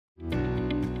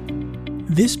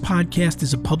This podcast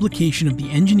is a publication of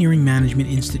the Engineering Management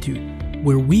Institute,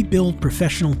 where we build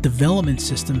professional development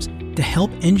systems to help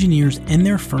engineers and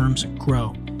their firms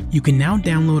grow. You can now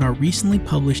download our recently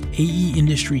published AE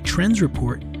Industry Trends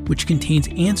Report, which contains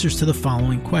answers to the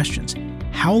following questions.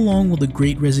 How long will the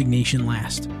Great Resignation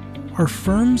last? Are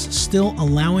firms still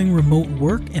allowing remote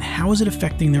work, and how is it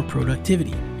affecting their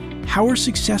productivity? How are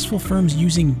successful firms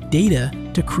using data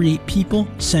to create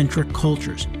people-centric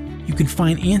cultures? You can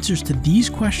find answers to these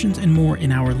questions and more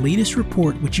in our latest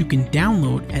report, which you can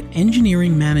download at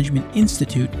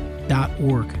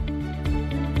engineeringmanagementinstitute.org.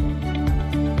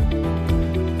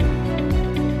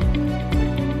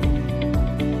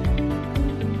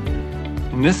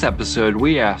 In this episode,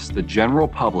 we asked the general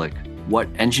public what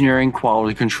engineering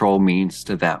quality control means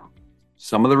to them.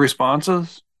 Some of the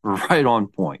responses were right on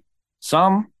point.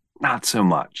 Some, not so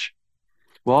much.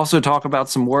 We'll also talk about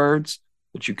some words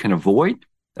that you can avoid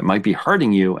that might be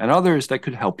hurting you, and others that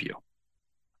could help you.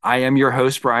 I am your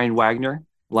host, Brian Wagner,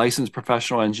 licensed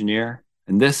professional engineer,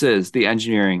 and this is the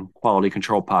Engineering Quality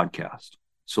Control Podcast.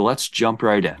 So let's jump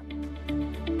right in.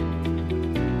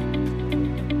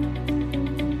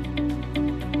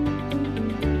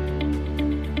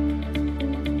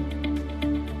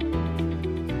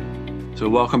 So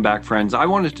welcome back, friends. I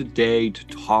wanted today to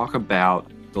talk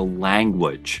about the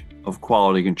language of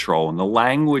quality control and the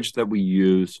language that we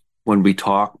use when we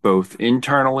talk both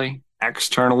internally,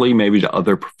 externally, maybe to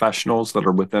other professionals that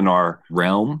are within our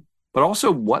realm, but also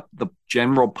what the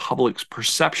general public's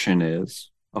perception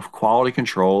is of quality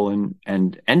control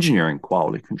and engineering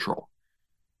quality control.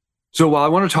 So while I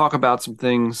want to talk about some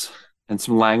things and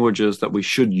some languages that we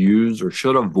should use or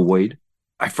should avoid,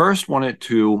 I first wanted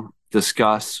to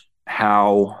discuss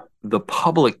how the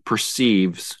public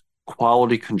perceives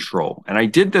quality control. And I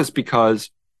did this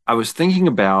because I was thinking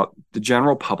about the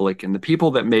general public and the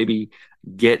people that maybe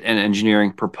get an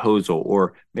engineering proposal,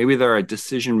 or maybe they're a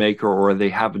decision maker, or they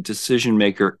have a decision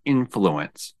maker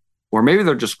influence, or maybe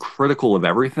they're just critical of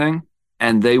everything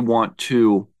and they want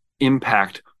to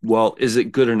impact, well, is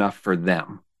it good enough for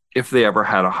them if they ever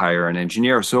had to hire an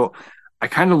engineer? So I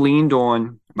kind of leaned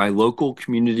on my local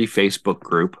community Facebook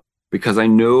group because I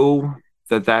know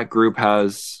that that group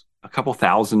has a couple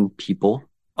thousand people,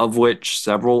 of which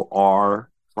several are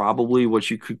probably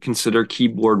what you could consider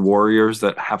keyboard warriors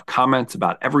that have comments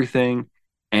about everything.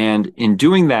 And in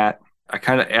doing that, I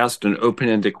kind of asked an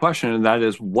open-ended question, and that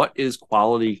is, what is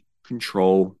quality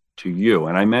control to you?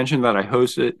 And I mentioned that I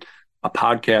hosted a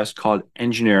podcast called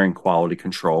Engineering Quality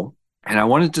Control, and I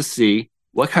wanted to see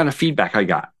what kind of feedback I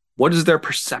got. What is their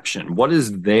perception? What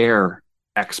is their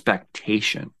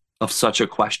expectation of such a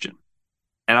question?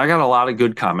 And I got a lot of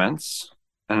good comments,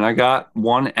 and I got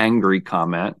one angry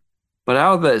comment. But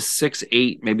out of the 6,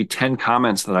 8, maybe 10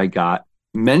 comments that I got,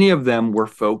 many of them were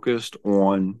focused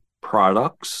on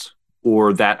products,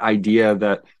 or that idea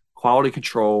that quality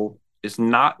control is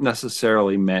not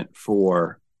necessarily meant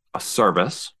for a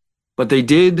service. But they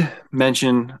did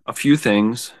mention a few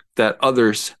things that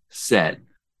others said.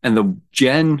 And the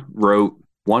Jen wrote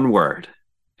one word,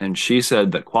 and she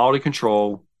said that quality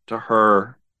control to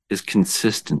her is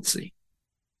consistency.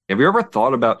 Have you ever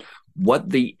thought about what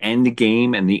the end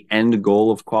game and the end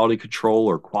goal of quality control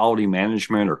or quality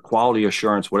management or quality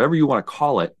assurance, whatever you want to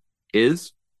call it,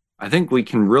 is? I think we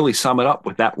can really sum it up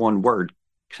with that one word,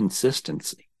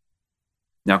 consistency.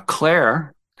 Now,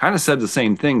 Claire kind of said the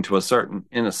same thing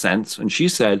in a sense, and she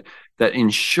said that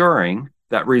ensuring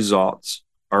that results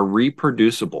are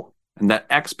reproducible and that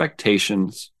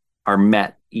expectations are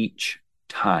met each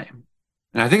time.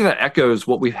 And I think that echoes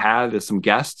what we've had as some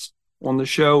guests on the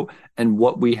show, and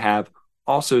what we have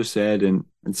also said, and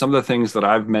some of the things that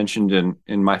I've mentioned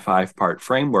in my 5-part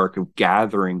framework of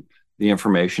gathering the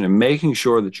information and making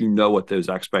sure that you know what those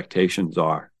expectations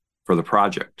are for the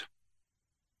project.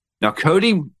 Now,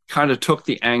 Cody kind of took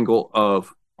the angle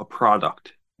of a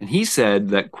product, and he said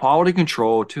that quality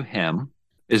control to him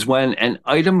is when an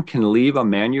item can leave a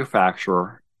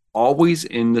manufacturer always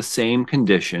in the same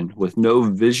condition with no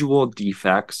visual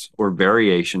defects or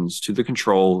variations to the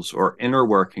controls or inner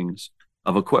workings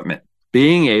of equipment,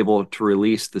 being able to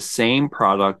release the same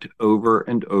product over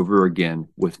and over again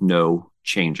with no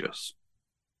changes.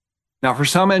 Now, for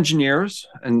some engineers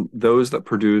and those that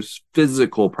produce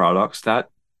physical products, that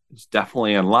is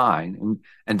definitely in line.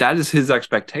 And that is his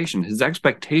expectation. His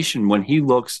expectation when he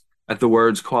looks at the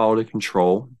words quality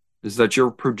control is that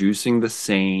you're producing the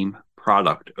same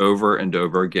product over and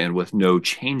over again with no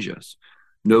changes,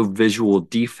 no visual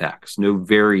defects, no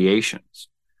variations.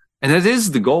 And that is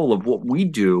the goal of what we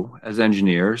do as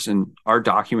engineers and our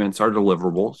documents, our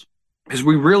deliverables, is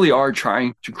we really are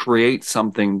trying to create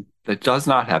something that does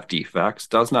not have defects,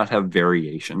 does not have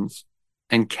variations,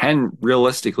 and can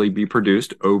realistically be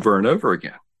produced over and over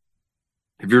again.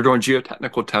 If you're doing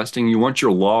geotechnical testing, you want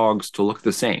your logs to look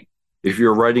the same. If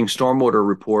you're writing stormwater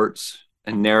reports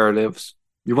and narratives,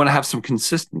 you want to have some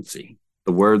consistency,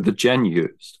 the word that Jen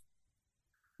used.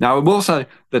 Now, I will say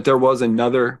that there was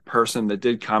another person that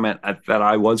did comment that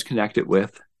I was connected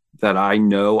with, that I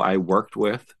know I worked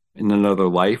with in another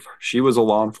life. She was a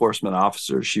law enforcement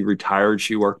officer. She retired.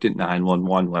 She worked at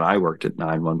 911 when I worked at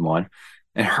 911.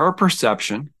 And her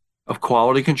perception of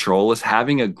quality control is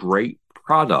having a great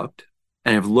product,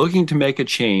 and if looking to make a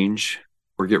change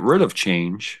or get rid of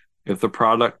change, if the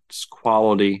product's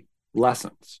quality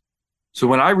lessens. So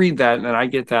when I read that and I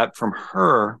get that from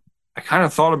her, I kind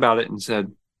of thought about it and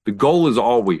said, the goal is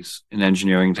always in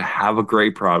engineering to have a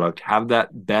great product, have that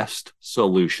best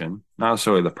solution, not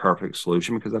necessarily the perfect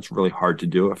solution, because that's really hard to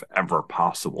do if ever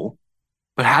possible,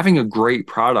 but having a great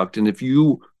product. And if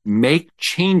you make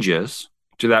changes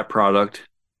to that product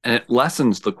and it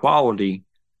lessens the quality,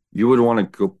 you would want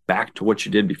to go back to what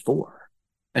you did before.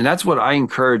 And that's what I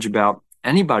encourage about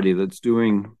anybody that's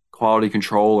doing quality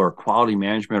control or quality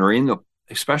management, or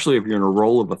especially if you're in a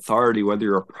role of authority, whether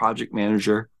you're a project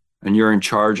manager and you're in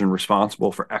charge and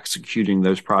responsible for executing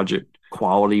those project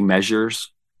quality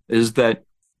measures, is that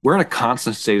we're in a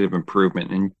constant state of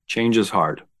improvement, and change is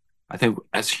hard. I think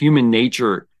as human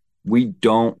nature, we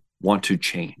don't want to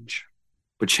change,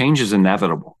 but change is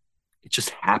inevitable. It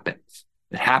just happens.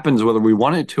 It happens whether we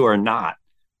want it to or not.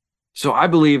 So I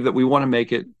believe that we want to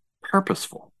make it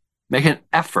purposeful, make an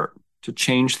effort to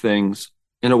change things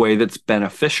in a way that's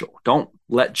beneficial. Don't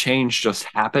let change just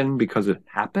happen because it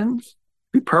happens.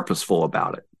 Be purposeful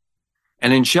about it.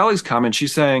 And in Shelley's comment,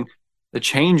 she's saying the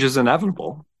change is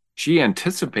inevitable. She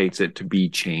anticipates it to be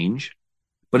change.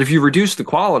 But if you reduce the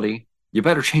quality, you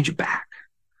better change it back.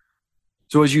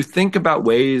 So as you think about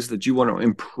ways that you want to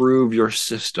improve your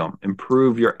system,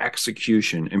 improve your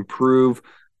execution, improve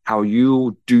how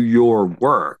you do your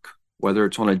work, whether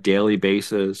it's on a daily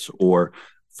basis or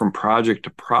from project to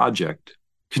project,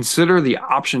 consider the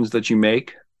options that you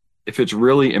make, if it's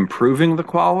really improving the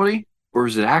quality or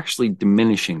is it actually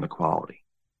diminishing the quality.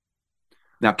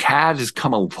 Now, CAD has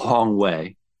come a long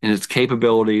way in its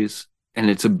capabilities and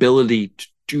its ability to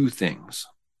do things.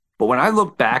 But when I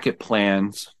look back at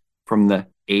plans from the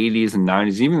 80s and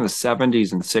 90s, even the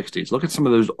 70s and 60s, look at some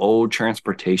of those old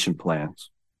transportation plans.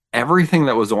 Everything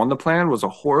that was on the plan was a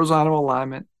horizontal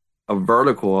alignment, a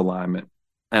vertical alignment,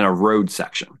 and a road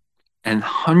section. And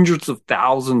hundreds of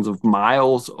thousands of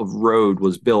miles of road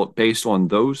was built based on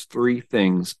those three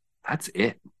things. That's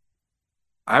it.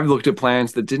 I've looked at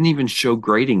plans that didn't even show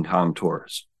grading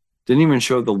contours, didn't even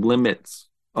show the limits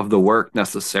of the work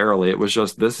necessarily. It was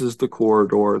just, this is the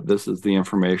corridor, this is the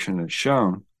information that's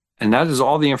shown. And that is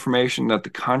all the information that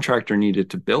the contractor needed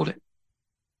to build it.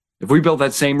 If we built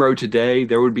that same road today,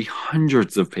 there would be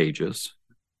hundreds of pages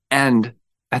and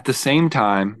at the same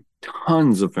time,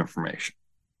 tons of information.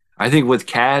 I think with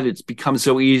CAD, it's become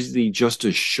so easy just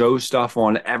to show stuff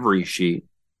on every sheet,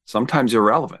 sometimes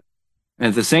irrelevant. And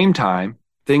at the same time,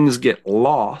 things get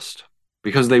lost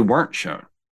because they weren't shown.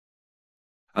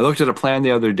 I looked at a plan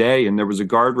the other day and there was a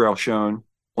guardrail shown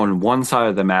on one side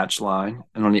of the match line,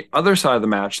 and on the other side of the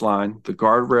match line, the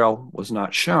guardrail was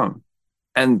not shown.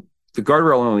 And the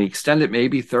guardrail only extended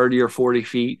maybe 30 or 40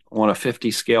 feet on a 50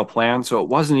 scale plan, so it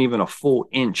wasn't even a full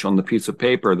inch on the piece of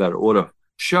paper that it would have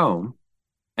shown.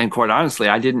 And quite honestly,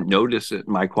 I didn't notice it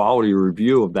in my quality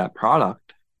review of that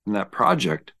product and that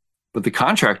project, but the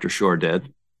contractor sure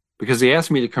did, because he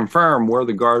asked me to confirm where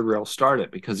the guardrail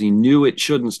started, because he knew it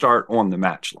shouldn't start on the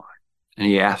match line. And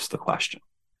he asked the question.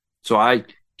 So I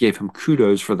gave him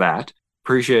kudos for that,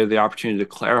 appreciated the opportunity to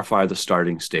clarify the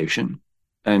starting station,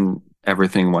 and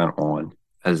everything went on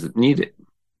as it needed.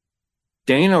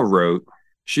 Dana wrote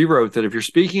that if you're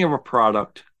speaking of a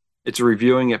product, it's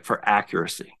reviewing it for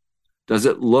accuracy. Does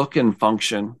it look and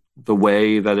function the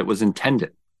way that it was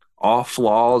intended? All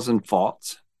flaws and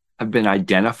faults have been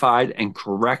identified and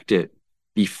corrected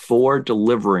before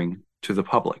delivering to the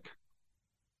public.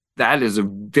 That is a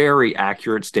very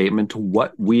accurate statement to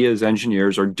what we as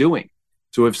engineers are doing.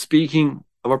 So if speaking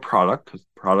of a product, because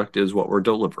the product is what we're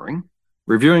delivering,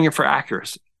 reviewing it for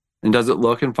accuracy. And does it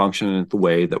look and function in the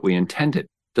way that we intended?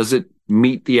 Does it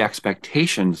meet the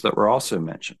expectations that were also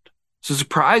mentioned? So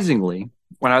surprisingly,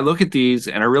 when I look at these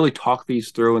and I really talk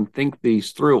these through and think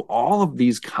these through, all of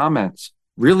these comments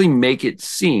really make it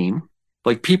seem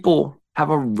like people have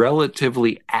a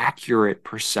relatively accurate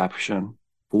perception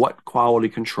of what quality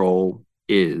control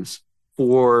is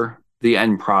for the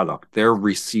end product, their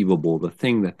receivable, the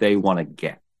thing that they want to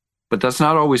get. But that's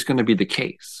not always going to be the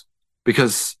case.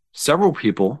 because several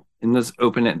people in this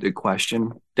open-ended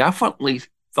question definitely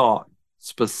thought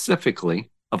specifically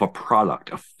of a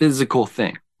product, a physical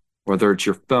thing, whether it's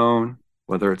your phone,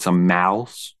 whether it's a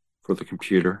mouse for the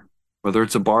computer, whether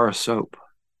it's a bar of soap,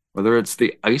 whether it's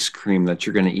the ice cream that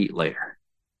you're going to eat later.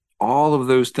 All of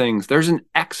those things, there's an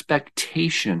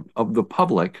expectation of the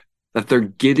public that they're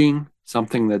getting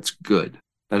something that's good,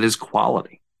 that is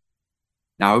quality.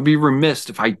 Now, I would be remiss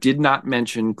if I did not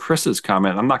mention Chris's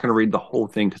comment. I'm not going to read the whole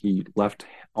thing because he left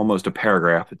almost a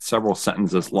paragraph. It's several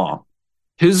sentences long.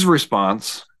 His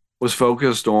response was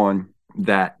focused on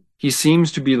that he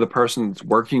seems to be the person that's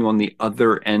working on the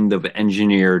other end of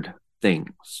engineered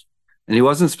things. And he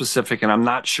wasn't specific, and I'm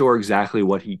not sure exactly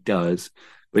what he does,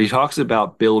 but he talks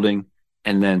about building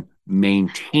and then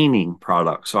maintaining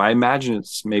products. So I imagine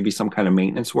it's maybe some kind of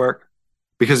maintenance work,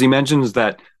 because he mentions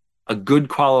that a good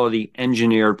quality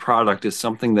engineered product is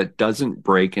something that doesn't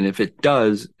break. And if it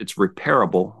does, it's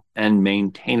repairable and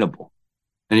maintainable.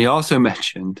 And he also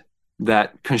mentioned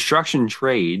that construction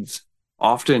trades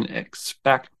often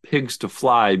expect pigs to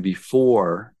fly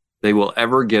before they will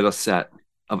ever get a set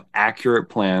of accurate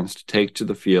plans to take to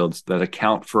the fields that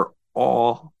account for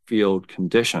all field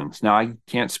conditions. Now, I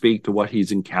can't speak to what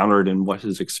he's encountered and what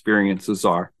his experiences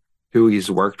are, who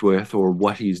he's worked with, or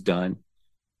what he's done.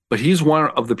 But he's one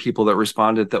of the people that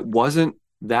responded that wasn't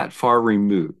that far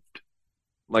removed.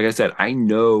 Like I said, I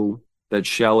know that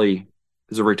Shelley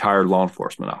is a retired law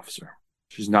enforcement officer.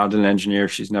 She's not an engineer.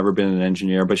 She's never been an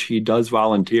engineer, but she does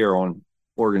volunteer on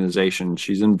organizations.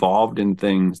 She's involved in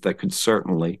things that could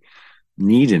certainly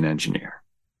need an engineer.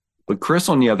 But Chris,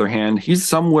 on the other hand, he's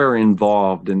somewhere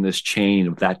involved in this chain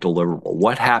of that deliverable.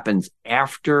 What happens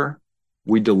after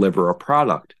we deliver a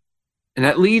product? And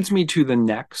that leads me to the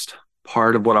next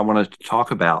part of what I wanted to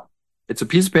talk about. It's a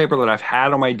piece of paper that I've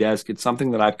had on my desk. It's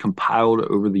something that I've compiled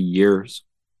over the years,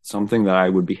 something that I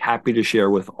would be happy to share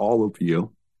with all of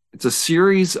you. It's a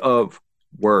series of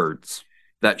words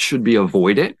that should be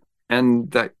avoided and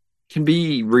that can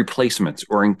be replacements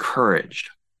or encouraged.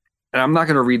 And I'm not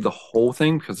going to read the whole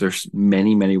thing because there's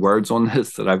many, many words on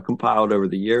this that I've compiled over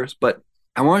the years, but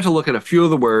I wanted to look at a few of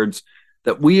the words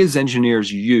that we as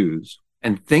engineers use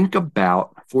and think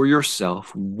about for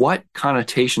yourself what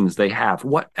connotations they have,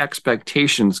 what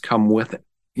expectations come with it,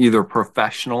 either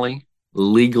professionally,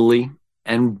 legally,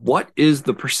 and what is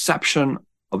the perception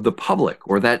of the public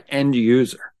or that end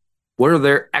user? What are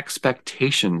their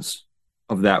expectations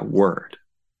of that word?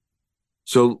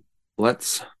 So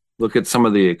let's look at some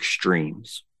of the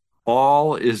extremes.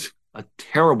 All is a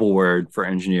terrible word for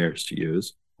engineers to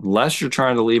use, unless you're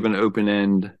trying to leave an open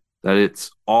end that it's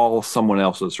all someone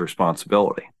else's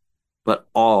responsibility. But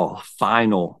all,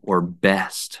 final, or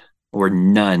best, or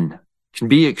none can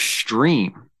be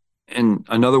extreme. And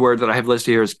another word that I have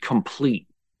listed here is complete.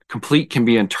 Complete can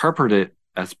be interpreted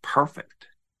as perfect.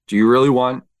 Do you really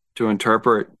want to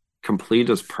interpret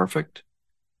complete as perfect?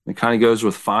 It kind of goes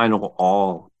with final,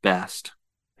 all, best.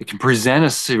 It can present a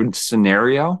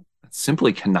scenario that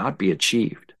simply cannot be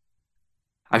achieved.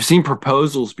 I've seen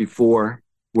proposals before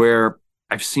where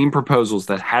I've seen proposals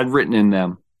that had written in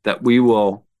them that we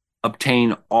will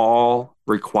obtain all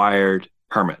required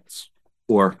permits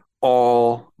or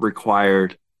all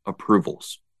required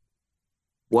approvals.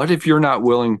 What if you're not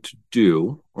willing to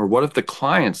do, or what if the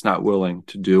client's not willing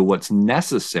to do what's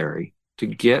necessary to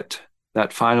get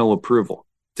that final approval,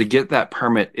 to get that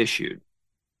permit issued?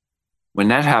 When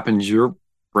that happens, you're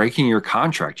breaking your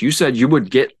contract. You said you would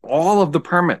get all of the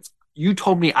permits. You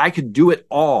told me I could do it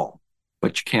all,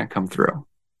 but you can't come through.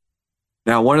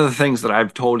 Now, one of the things that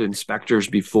I've told inspectors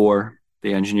before,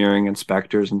 the engineering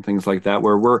inspectors and things like that,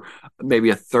 where we're maybe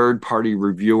a third-party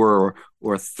reviewer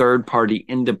or a third-party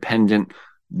independent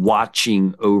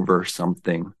watching over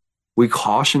something, we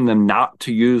caution them not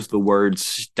to use the word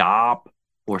stop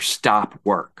or stop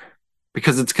work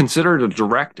because it's considered a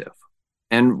directive.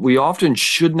 And we often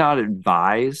should not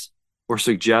advise or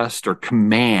suggest or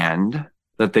command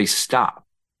that they stop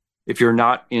if you're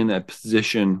not in a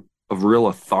position of real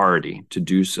authority to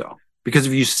do so. Because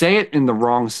if you say it in the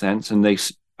wrong sense and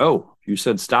oh, you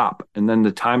said stop, and then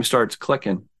the time starts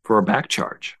clicking for a back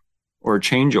charge or a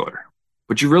change order,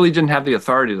 but you really didn't have the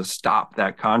authority to stop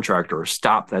that contractor or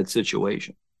stop that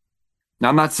situation. Now,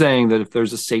 I'm not saying that if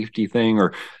there's a safety thing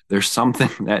or there's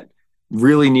something that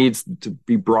really needs to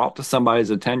be brought to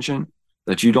somebody's attention,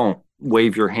 that you don't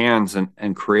wave your hands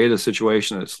and create a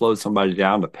situation that slows somebody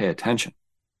down to pay attention.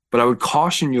 But I would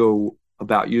caution you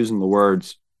about using the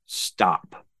words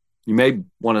stop. You may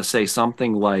want to say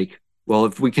something like, well,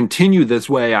 if we continue this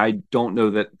way, I don't know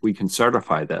that we can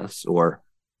certify this. Or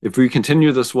if we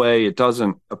continue this way, it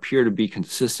doesn't appear to be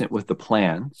consistent with the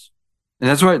plans. And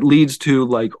that's why it leads to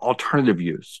like alternative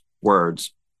use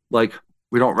words. Like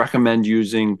we don't recommend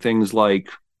using things like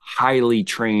highly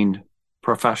trained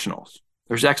professionals.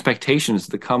 There's expectations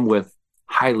that come with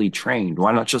highly trained.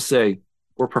 Why not just say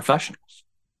we're professionals?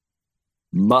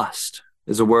 Must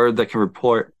is a word that can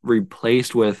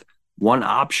replaced with one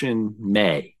option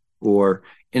may or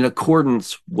in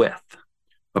accordance with,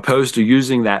 opposed to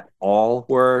using that all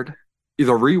word.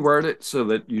 Either reword it so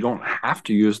that you don't have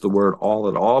to use the word all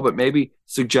at all, but maybe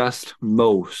suggest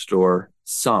most or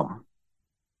some.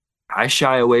 I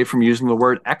shy away from using the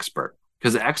word expert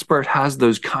because expert has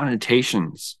those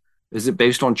connotations. Is it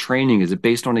based on training? Is it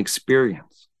based on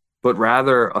experience? But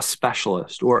rather a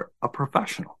specialist or a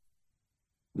professional.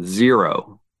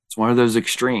 Zero. It's one of those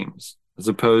extremes, as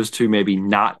opposed to maybe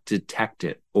not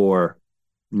detected or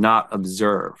not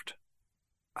observed.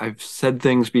 I've said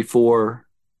things before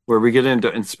where we get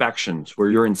into inspections, where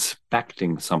you're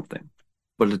inspecting something,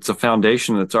 but it's a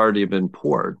foundation that's already been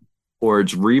poured, or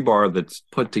it's rebar that's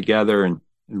put together and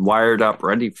wired up,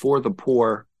 ready for the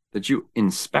pour that you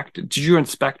inspected. Did you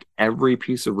inspect every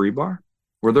piece of rebar?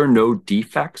 Were there no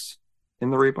defects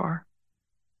in the rebar?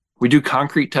 We do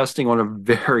concrete testing on a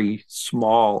very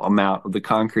small amount of the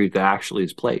concrete that actually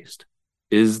is placed.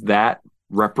 Is that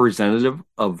representative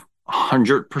of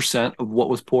 100% of what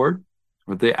was poured?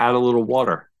 Or did they add a little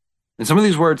water? And some of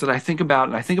these words that I think about,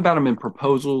 and I think about them in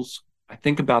proposals, I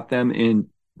think about them in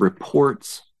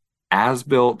reports,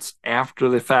 as-built, after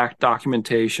the fact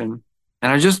documentation.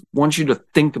 And I just want you to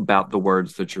think about the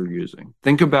words that you're using.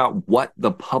 Think about what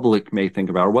the public may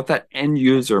think about, or what that end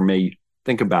user may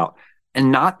think about,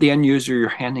 and not the end user you're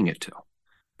handing it to,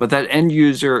 but that end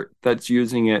user that's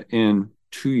using it in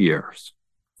 2 years,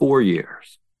 4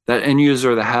 years, that end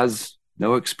user that has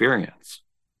no experience.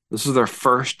 This is their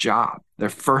first job, their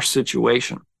first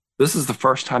situation. This is the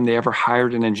first time they ever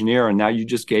hired an engineer, and now you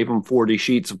just gave them 40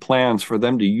 sheets of plans for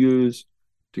them to use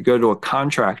to go to a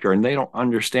contractor, and they don't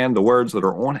understand the words that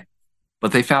are on it.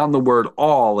 But they found the word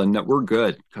all, and that we're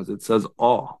good because it says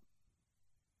all.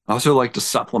 I also like to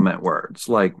supplement words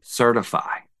like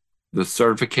certify. The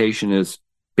certification is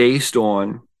based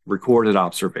on recorded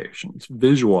observations,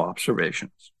 visual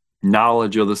observations,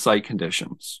 knowledge of the site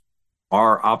conditions,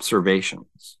 our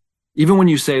observations. Even when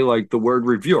you say like the word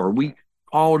review, or we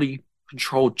quality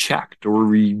control checked or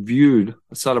reviewed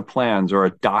a set of plans or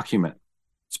a document,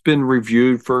 it's been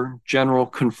reviewed for general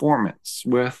conformance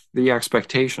with the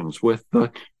expectations, with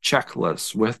the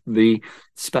checklists, with the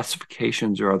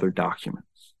specifications or other documents.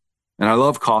 And I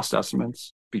love cost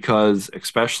estimates because,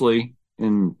 especially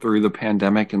through the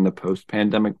pandemic and the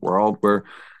post-pandemic world, where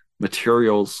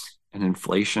materials and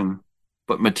inflation,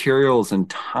 but materials and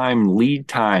time, lead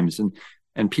times,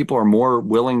 and people are more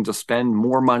willing to spend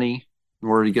more money in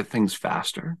order to get things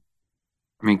faster.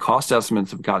 I mean, cost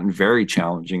estimates have gotten very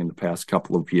challenging in the past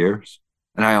couple of years.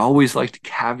 And I always like to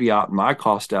caveat my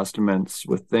cost estimates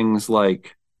with things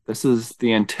like, this is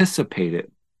the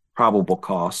anticipated probable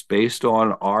cost based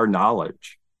on our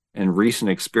knowledge and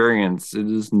recent experience. It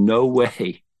is no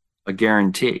way a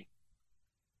guarantee.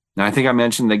 Now, I think I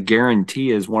mentioned that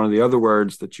guarantee is one of the other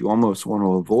words that you almost want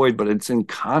to avoid, but it's in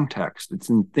context. It's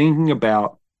in thinking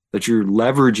about that you're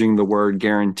leveraging the word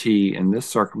guarantee in this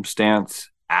circumstance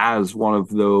as one of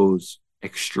those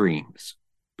extremes,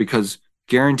 because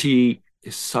guarantee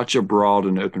is such a broad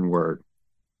and open word.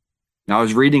 Now, I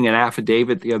was reading an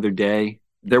affidavit the other day.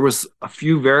 There was a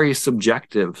few very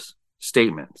subjective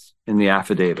statements in the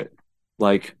affidavit,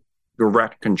 like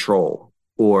direct control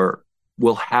or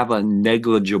will have a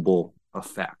negligible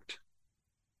effect.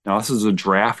 Now, this is a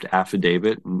draft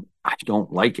affidavit, and I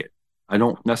don't like it. I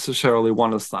don't necessarily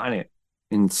want to sign it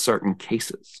in certain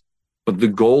cases. But the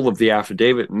goal of the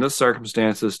affidavit in this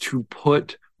circumstance is to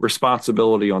put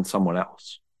responsibility on someone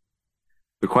else.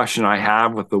 The question I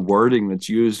have with the wording that's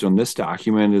used on this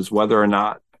document is whether or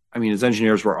not, I mean, as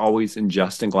engineers, we're always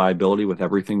ingesting liability with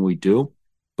everything we do,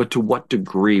 but to what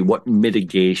degree, what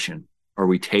mitigation are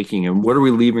we taking, and what are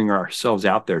we leaving ourselves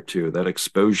out there to, that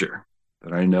exposure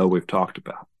that I know we've talked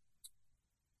about.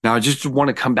 Now, I just want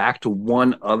to come back to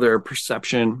one other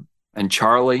perception. And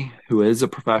Charlie, who is a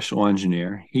professional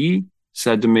engineer, he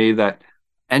said to me that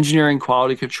engineering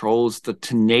quality control is the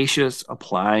tenacious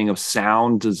applying of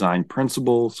sound design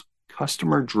principles,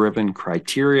 customer-driven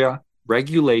criteria,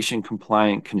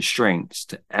 regulation-compliant constraints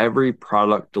to every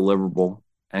product deliverable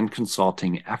and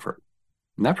consulting effort.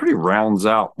 And that pretty rounds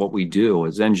out what we do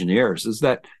as engineers, is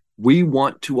that we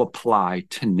want to apply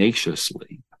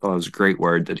tenaciously. I thought it was a great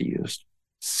word that he used.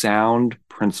 Sound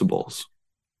principles.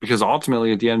 Because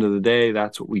ultimately, at the end of the day,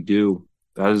 that's what we do.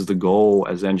 That is the goal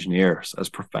as engineers, as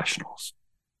professionals.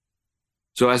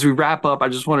 So as we wrap up, I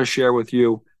just want to share with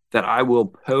you that I will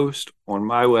post on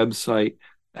my website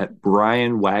at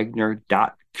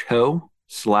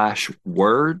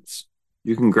brianwagner.co/words.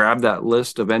 You can grab that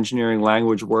list of engineering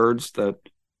language words that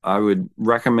I would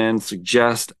recommend,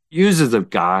 suggest, use as a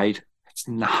guide. It's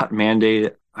not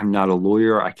mandated. I'm not a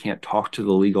lawyer. I can't talk to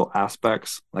the legal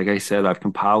aspects. Like I said, I've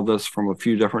compiled this from a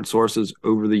few different sources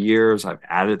over the years. I've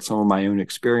added some of my own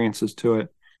experiences to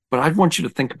it. But I'd want you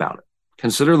to think about it.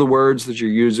 Consider the words that you're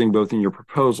using both in your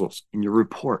proposals, in your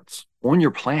reports, on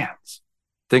your plans.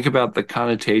 Think about the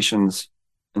connotations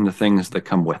and the things that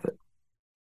come with it.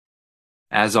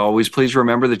 As always, please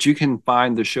remember that you can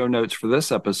find the show notes for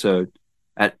this episode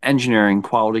at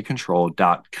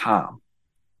engineeringqualitycontrol.com.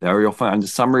 There you'll find a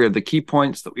summary of the key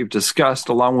points that we've discussed,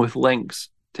 along with links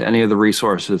to any of the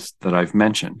resources that I've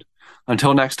mentioned.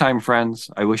 Until next time, friends,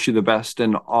 I wish you the best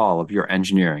in all of your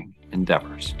engineering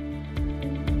endeavors.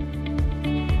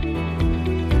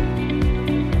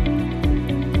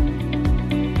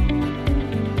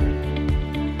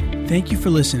 Thank you for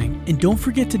listening, and don't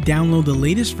forget to download the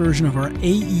latest version of our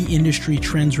AE Industry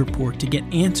Trends Report to get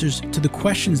answers to the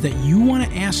questions that you want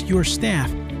to ask your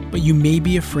staff, but you may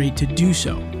be afraid to do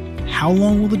so. How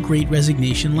long will the Great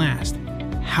Resignation last?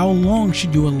 How long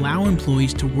should you allow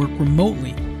employees to work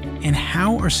remotely? And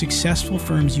how are successful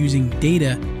firms using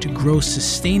data to grow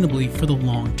sustainably for the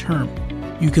long term?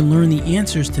 You can learn the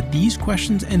answers to these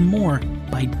questions and more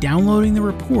by downloading the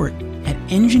report at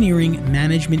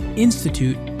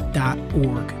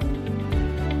engineeringmanagementinstitute.org.